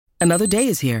Another day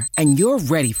is here, and you're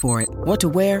ready for it. What to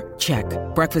wear? Check.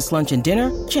 Breakfast, lunch, and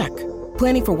dinner? Check.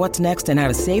 Planning for what's next and how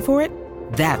to save for it?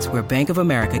 That's where Bank of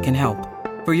America can help.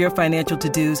 For your financial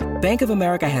to-dos, Bank of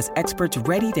America has experts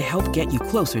ready to help get you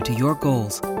closer to your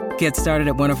goals. Get started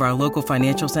at one of our local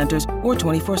financial centers or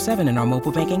 24/7 in our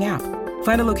mobile banking app.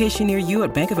 Find a location near you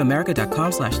at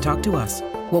bankofamerica.com/talktous.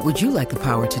 What would you like the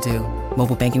power to do?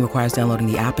 Mobile banking requires downloading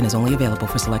the app and is only available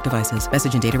for select devices.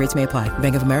 Message and data rates may apply.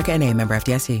 Bank of America N.A., member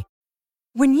FDIC.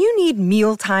 When you need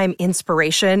mealtime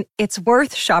inspiration, it's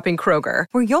worth shopping Kroger,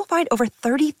 where you'll find over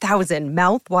 30,000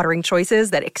 mouth-watering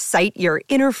choices that excite your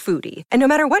inner foodie. And no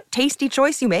matter what tasty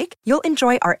choice you make, you'll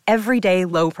enjoy our everyday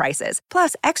low prices,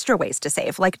 plus extra ways to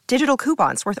save, like digital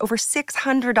coupons worth over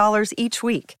 $600 each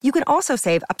week. You can also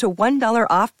save up to $1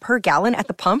 off per gallon at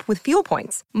the pump with fuel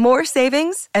points. More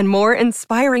savings and more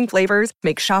inspiring flavors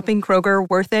make shopping Kroger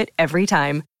worth it every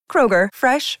time. Kroger,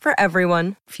 fresh for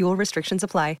everyone. Fuel restrictions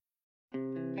apply.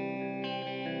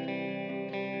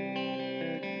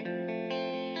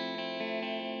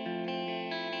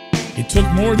 It took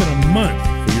more than a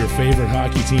month for your favorite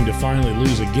hockey team to finally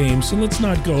lose a game, so let's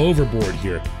not go overboard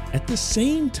here. At the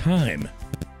same time,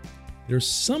 there's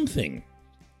something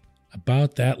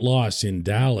about that loss in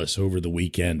Dallas over the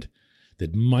weekend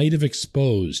that might have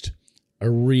exposed a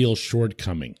real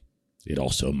shortcoming. It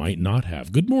also might not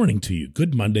have. Good morning to you.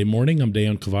 Good Monday morning. I'm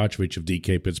Dejan Kovacevic of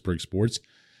DK Pittsburgh Sports.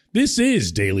 This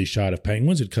is Daily Shot of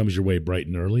Penguins. It comes your way bright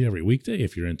and early every weekday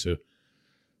if you're into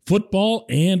football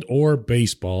and or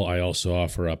baseball. I also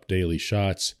offer up daily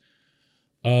shots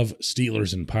of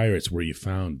Steelers and Pirates where you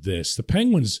found this. The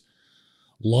Penguins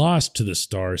lost to the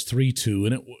Stars 3-2,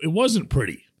 and it wasn't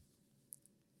pretty.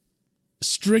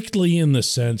 Strictly in the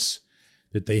sense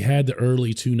that they had the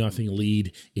early 2-0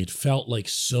 lead. It felt like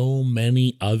so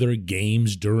many other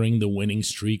games during the winning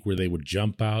streak where they would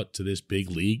jump out to this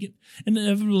big league. And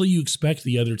inevitably you expect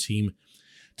the other team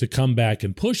to come back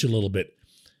and push a little bit.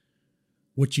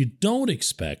 What you don't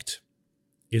expect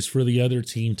is for the other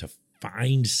team to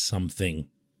find something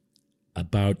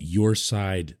about your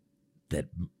side that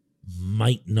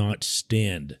might not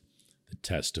stand the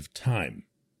test of time.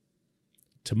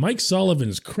 To Mike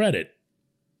Sullivan's credit,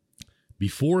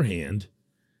 beforehand,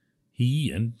 he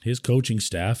and his coaching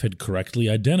staff had correctly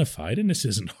identified, and this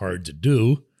isn't hard to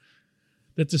do,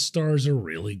 that the Stars are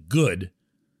really good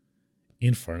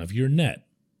in front of your net.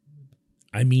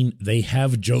 I mean, they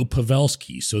have Joe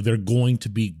Pavelski, so they're going to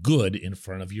be good in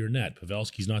front of your net.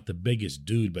 Pavelski's not the biggest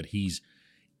dude, but he's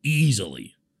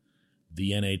easily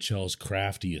the NHL's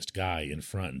craftiest guy in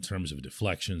front in terms of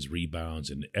deflections,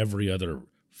 rebounds, and every other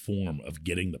form of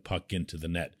getting the puck into the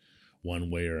net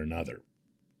one way or another.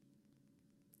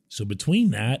 So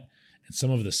between that and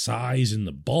some of the size and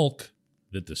the bulk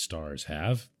that the Stars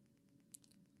have,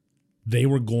 they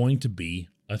were going to be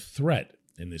a threat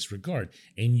in this regard.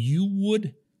 And you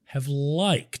would have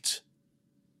liked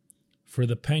for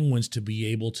the Penguins to be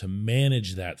able to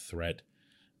manage that threat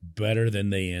better than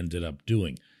they ended up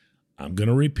doing. I'm going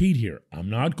to repeat here. I'm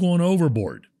not going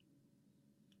overboard.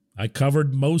 I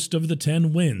covered most of the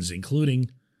 10 wins,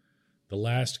 including the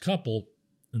last couple,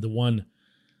 and the one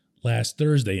last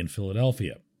Thursday in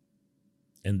Philadelphia.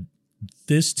 And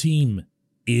this team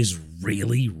is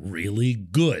really, really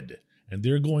good. And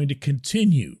they're going to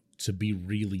continue to be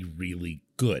really, really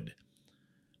good.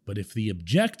 But if the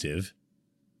objective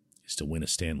is to win a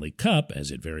Stanley Cup,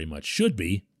 as it very much should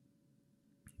be,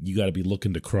 you got to be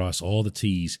looking to cross all the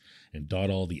T's and dot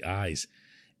all the I's.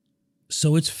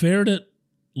 So it's fair to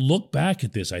look back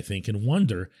at this, I think, and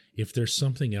wonder if there's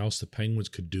something else the Penguins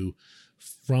could do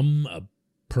from a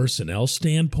personnel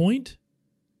standpoint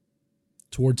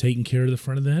toward taking care of the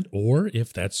front of the net, or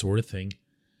if that sort of thing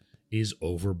is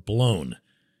overblown.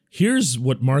 Here's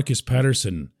what Marcus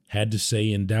Pettersson had to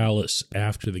say in Dallas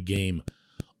after the game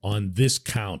on this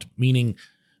count, meaning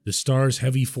the Stars'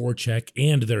 heavy forecheck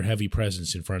and their heavy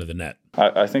presence in front of the net.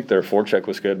 I think their forecheck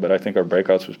was good, but I think our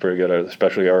breakouts was pretty good,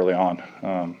 especially early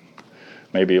on.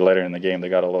 Maybe later in the game they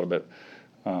got a little bit,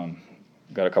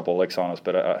 got a couple of licks on us,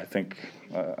 but I think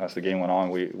as the game went on,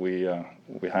 we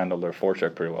handled their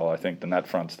forecheck pretty well. I think the net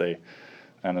fronts, they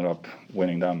ended up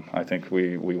winning them. I think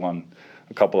we won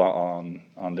a couple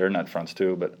on their net fronts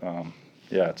too, but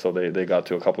so they got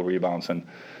to a couple of rebounds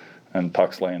and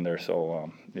pucks laying there. So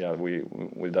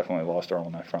we definitely lost our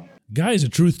own net front. Guy's a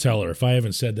truth teller, if I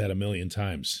haven't said that a million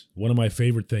times. One of my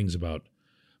favorite things about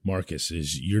Marcus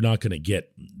is you're not going to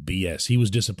get BS. He was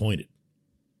disappointed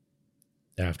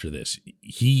after this.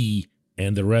 He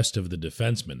and the rest of the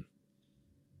defensemen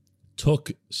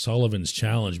took Sullivan's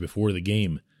challenge before the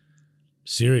game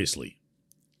seriously.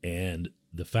 And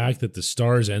the fact that the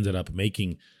Stars ended up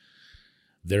making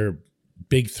their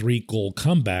big 3-goal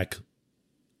comeback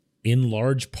in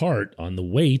large part on the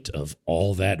weight of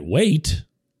all that weight,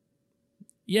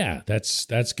 yeah, that's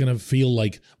going to feel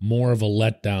like more of a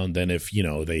letdown than if,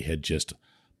 they had just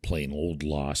plain old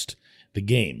lost the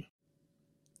game.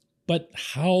 But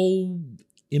how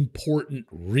important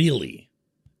really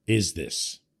is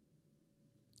this?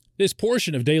 This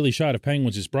portion of Daily Shot of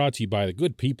Penguins is brought to you by the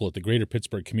good people at the Greater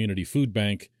Pittsburgh Community Food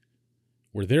Bank,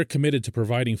 where they're committed to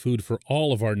providing food for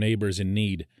all of our neighbors in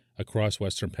need across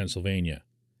Western Pennsylvania.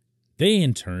 They,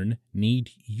 in turn,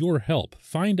 need your help.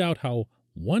 Find out how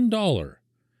 $1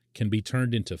 can be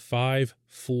turned into 5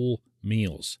 full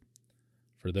meals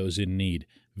for those in need.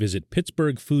 Visit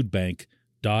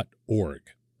pittsburghfoodbank.org.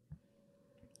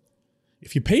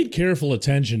 If you paid careful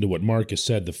attention to what Marcus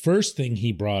said, the first thing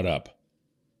he brought up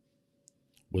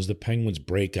was the Penguins'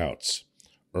 breakouts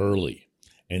early.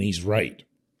 And he's right.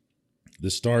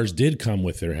 The Stars did come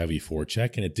with their heavy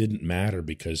forecheck, and it didn't matter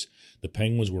because the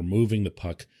Penguins were moving the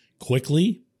puck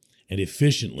quickly and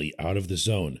efficiently out of the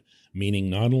zone, meaning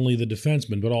not only the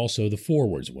defensemen but also the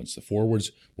forwards. Once the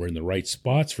forwards were in the right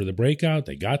spots for the breakout,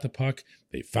 they got the puck,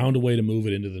 they found a way to move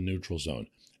it into the neutral zone.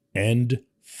 End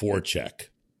forecheck.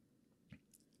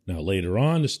 Now, later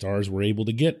on, the Stars were able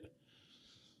to get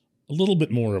a little bit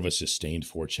more of a sustained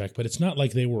forecheck, but it's not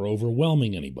like they were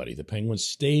overwhelming anybody. The Penguins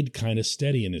stayed kind of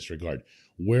steady in this regard.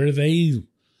 Where they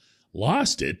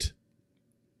lost it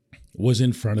was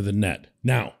in front of the net.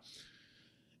 Now,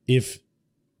 if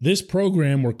this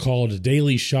program were called a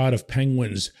Daily Shot of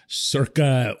Penguins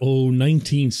circa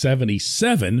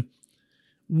 1977,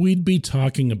 we'd be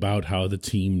talking about how the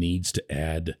team needs to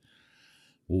add,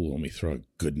 let me throw a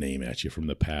good name at you from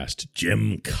the past,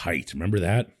 Jim Kite. Remember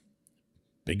that?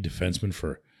 Big defenseman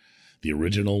for the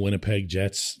original Winnipeg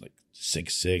Jets, like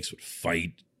 6'6", would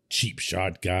fight, cheap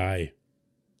shot guy,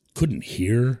 couldn't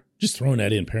hear. Just throwing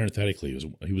that in parenthetically,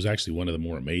 he was actually one of the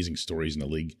more amazing stories in the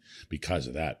league because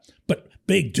of that. But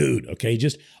big dude, okay?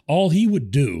 Just all he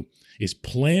would do is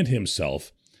plant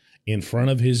himself in front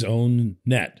of his own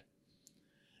net.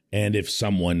 And if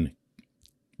someone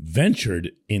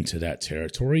ventured into that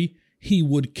territory, he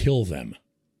would kill them.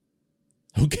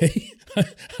 Okay? I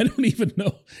don't even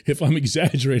know if I'm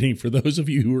exaggerating for those of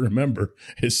you who remember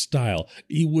his style.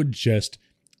 He would just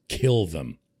kill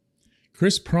them.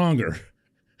 Chris Pronger,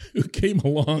 who came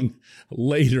along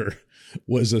later,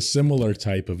 was a similar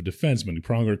type of defenseman.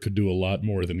 Pronger could do a lot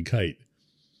more than Kite.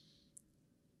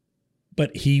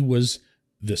 But he was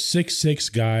the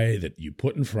 6'6" guy that you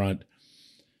put in front,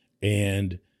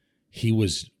 and he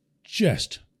was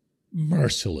just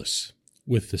merciless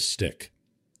with the stick.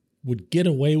 Would get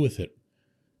away with it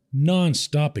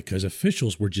nonstop because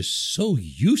officials were just so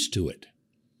used to it.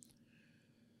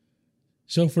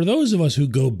 So for those of us who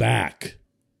go back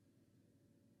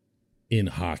in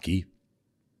hockey,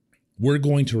 we're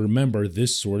going to remember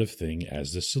this sort of thing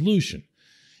as the solution.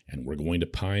 And we're going to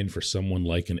pine for someone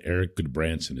like an Eric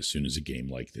Goodbranson as soon as a game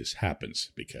like this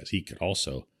happens, because he could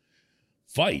also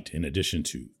fight in addition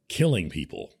to killing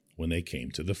people when they came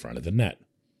to the front of the net.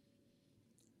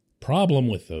 Problem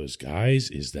with those guys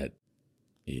is that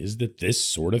this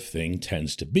sort of thing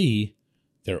tends to be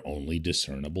their only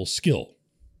discernible skill.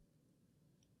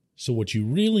 So what you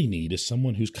really need is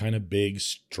someone who's kind of big,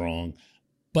 strong,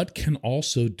 but can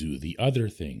also do the other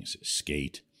things,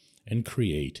 skate and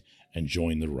create and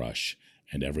join the rush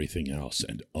and everything else.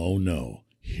 And oh no,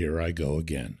 here I go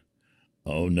again.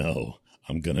 Oh no,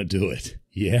 I'm going to do it.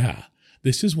 Yeah,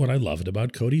 this is what I loved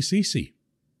about Cody Ceci.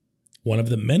 One of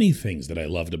the many things that I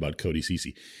loved about Cody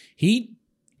Ceci. He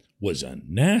was a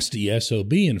nasty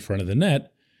SOB in front of the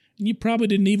net, and you probably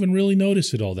didn't even really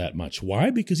notice it all that much. Why?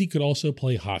 Because he could also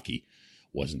play hockey.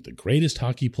 Wasn't the greatest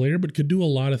hockey player, but could do a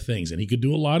lot of things. And he could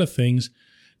do a lot of things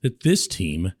that this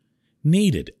team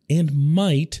needed and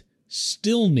might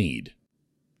still need.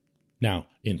 Now,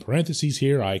 in parentheses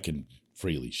here, I can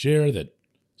freely share that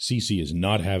Ceci is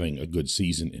not having a good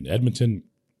season in Edmonton,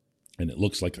 and it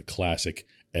looks like a classic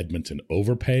Edmonton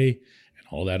overpay and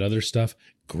all that other stuff.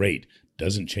 Great.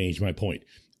 Doesn't change my point.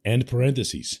 End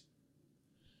parentheses.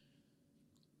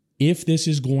 If this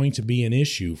is going to be an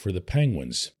issue for the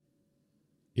Penguins,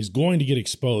 is going to get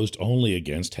exposed only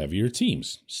against heavier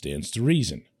teams. Stands to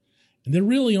reason. And there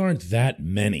really aren't that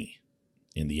many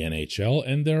in the NHL,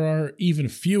 and there are even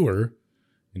fewer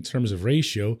in terms of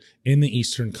ratio in the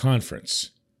Eastern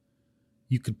Conference.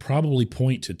 You could probably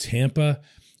point to Tampa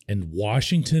and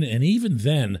Washington, and even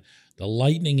then, the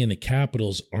Lightning and the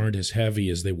Capitals aren't as heavy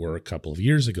as they were a couple of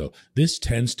years ago. This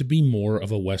tends to be more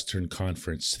of a Western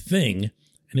Conference thing,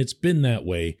 and it's been that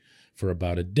way for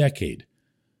about a decade.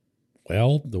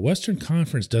 Well, the Western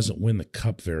Conference doesn't win the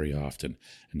Cup very often.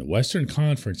 And the Western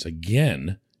Conference,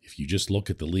 again, if you just look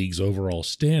at the league's overall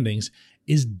standings,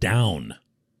 is down.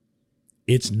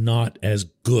 It's not as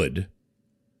good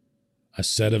a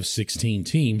set of 16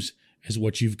 teams as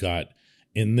what you've got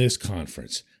in this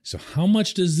conference. So how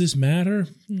much does this matter?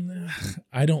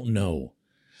 I don't know.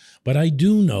 But I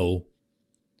do know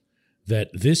that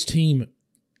this team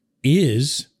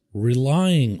is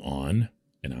relying on,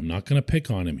 and I'm not going to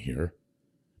pick on him here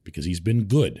because he's been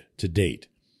good to date,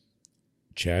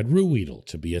 Chad Ruhwedel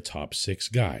to be a top 6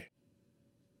 guy.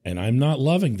 And I'm not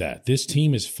loving that. This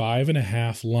team is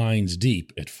 5.5 lines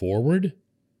deep at forward.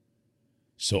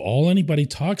 So all anybody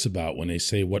talks about when they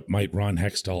say what might Ron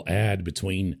Hextall add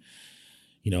between,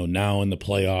 now and the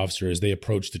playoffs or as they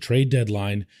approach the trade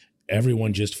deadline,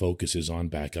 everyone just focuses on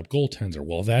backup goaltender.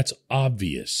 Well, that's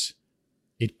obvious.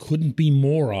 It couldn't be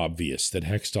more obvious that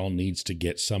Hextall needs to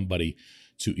get somebody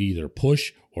to either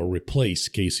push or replace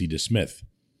Casey DeSmith.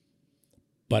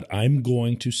 But I'm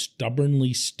going to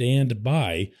stubbornly stand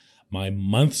by my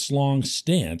months-long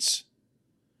stance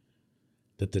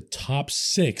that the top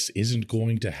 6 isn't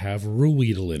going to have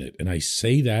Ruhwedel in it. And I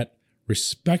say that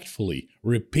respectfully,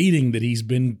 repeating that he's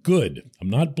been good. I'm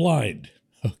not blind,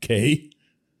 okay?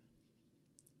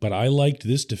 But I liked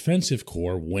this defensive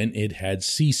core when it had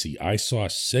Ceci. I saw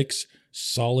 6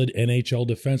 solid NHL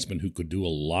defensemen who could do a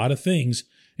lot of things,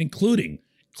 including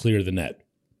clear the net.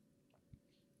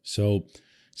 So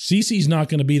Ceci's not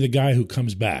going to be the guy who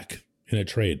comes back in a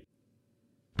trade.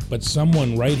 But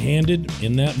someone right-handed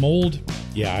in that mold,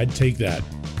 yeah, I'd take that.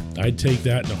 I'd take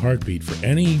that in a heartbeat for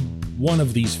any one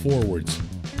of these forwards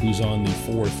who's on the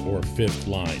 4th or 5th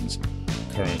lines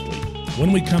currently.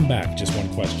 When we come back, just one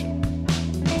question.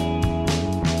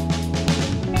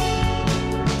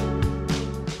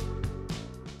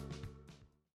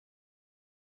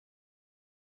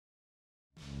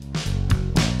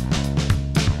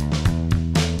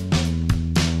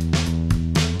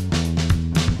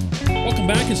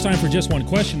 It's time for Just One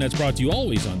Question that's brought to you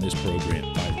always on this program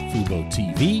by Fubo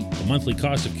TV. The monthly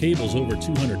cost of cable is over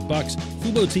 $200.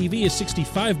 Fubo TV is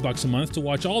 $65 a month to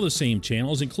watch all the same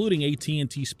channels, including AT&T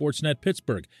Sportsnet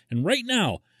Pittsburgh. And right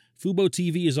now, Fubo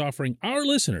TV is offering our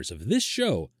listeners of this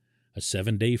show a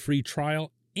 7-day free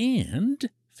trial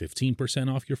and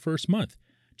 15% off your first month.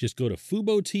 Just go to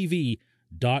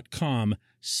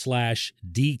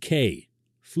FuboTV.com/DK.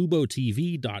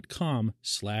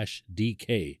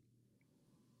 FuboTV.com/DK.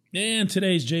 And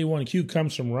today's J1Q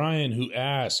comes from Ryan, who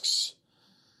asks,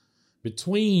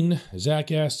 between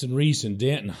Zach Aston Reese and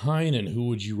Danton Heinen, who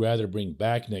would you rather bring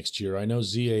back next year? I know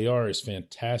ZAR is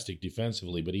fantastic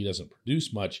defensively, but he doesn't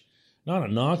produce much. Not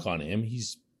a knock on him.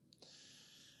 He's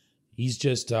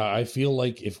just, I feel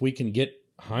like if we can get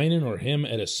Heinen or him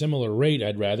at a similar rate,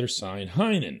 I'd rather sign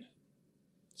Heinen.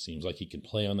 Seems like he can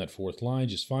play on that 4th line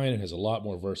just fine and has a lot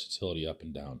more versatility up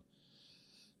and down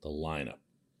the lineup.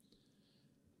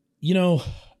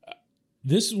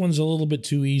 This one's a little bit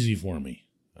too easy for me.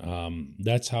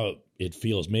 That's how it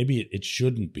feels. Maybe it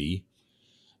shouldn't be.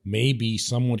 Maybe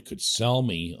someone could sell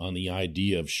me on the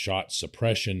idea of shot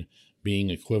suppression being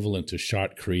equivalent to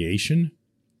shot creation.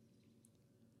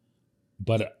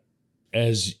 But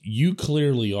as you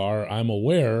clearly are, I'm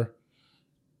aware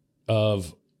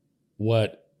of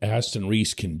what Aston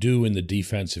Reese can do in the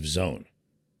defensive zone.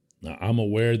 Now, I'm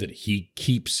aware that he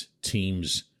keeps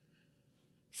teams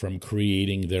from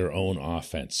creating their own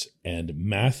offense. And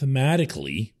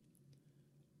mathematically,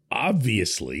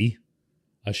 obviously,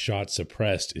 a shot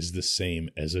suppressed is the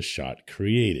same as a shot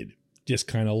created. Just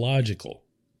kind of logical.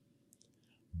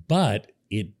 But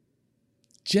it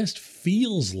just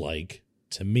feels like,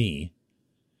 to me,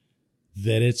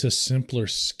 that it's a simpler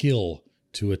skill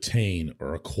to attain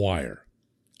or acquire,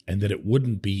 and that it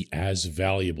wouldn't be as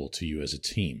valuable to you as a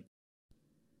team.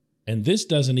 And this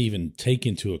doesn't even take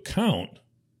into account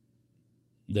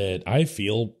that I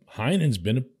feel Heinen's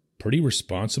been a pretty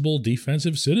responsible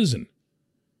defensive citizen.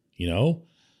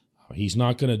 He's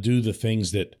not going to do the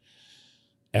things that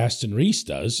Aston Reese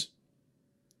does,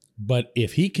 but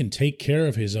if he can take care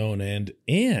of his own end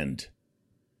and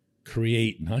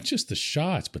create not just the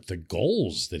shots, but the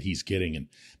goals that he's getting, and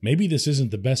maybe this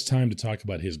isn't the best time to talk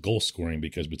about his goal scoring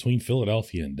because between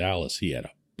Philadelphia and Dallas, he had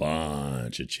a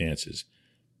bunch of chances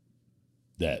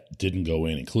that didn't go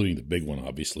in, including the big one,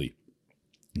 obviously,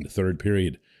 in the 3rd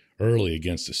period early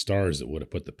against the Stars that would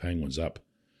have put the Penguins up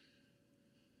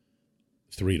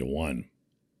 3-1.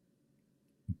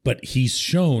 But he's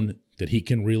shown that he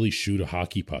can really shoot a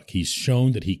hockey puck. He's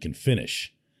shown that he can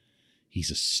finish. He's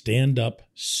a stand-up,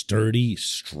 sturdy,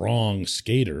 strong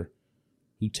skater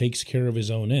who takes care of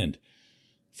his own end.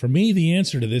 For me, the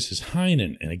answer to this is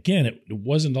Heinen. And again, it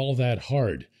wasn't all that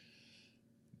hard.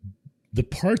 The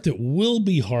part that will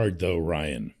be hard, though,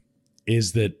 Ryan,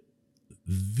 is that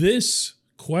this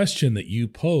question that you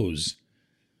pose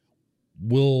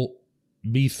will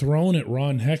be thrown at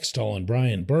Ron Hextall and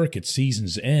Brian Burke at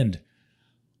season's end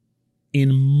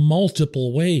in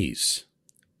multiple ways,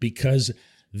 because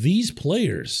these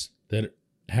players that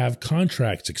have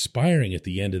contracts expiring at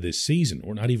the end of this season,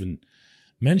 we're not even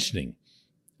mentioning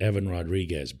Evan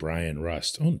Rodriguez, Brian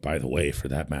Rust, oh, and by the way, for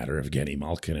that matter, Evgeny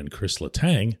Malkin and Chris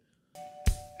Letang,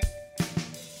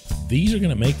 these are going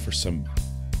to make for some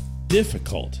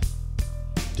difficult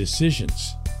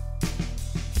decisions.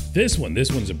 This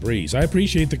one's a breeze. I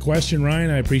appreciate the question, Ryan.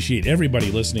 I appreciate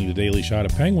everybody listening to Daily Shot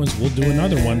of Penguins. We'll do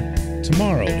another one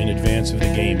tomorrow in advance of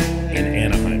the game in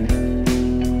Anaheim.